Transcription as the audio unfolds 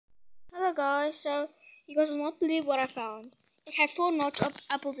guys, so you guys will not believe what I found. It had 4 notch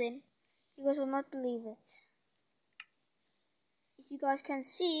apples in. You guys will not believe it. If you guys can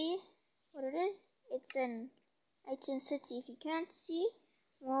see what it is, it's an ancient city. If you can't see,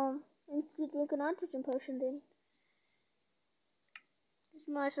 well, you could drink a nitrogen potion then. This is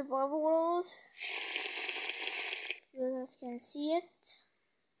my survival world. You guys can see it.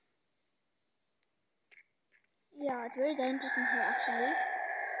 Yeah, it's very dangerous in here actually.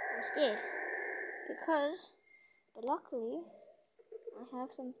 I'm scared. But luckily, I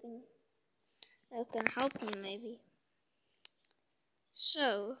have something that can help me maybe.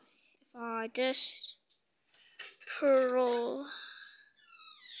 So, if I just curl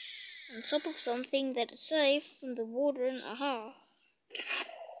on top of something that is safe from the warden, aha.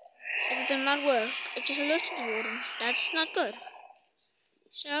 It did not work. It just alerted the warden. That's not good.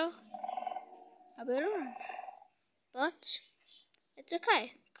 So, I better run. But, it's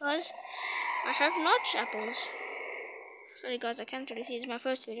okay, because I have notch apples. Sorry guys, I can't really see. It's my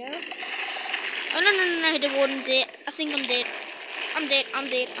first video. Oh no, the warden's there. I think I'm dead. I'm dead.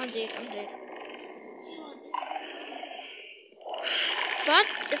 But,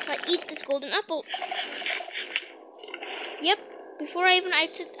 if I eat this golden apple... Yep, before I even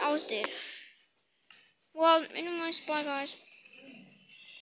ate it, I was dead. Well, anyways, bye guys.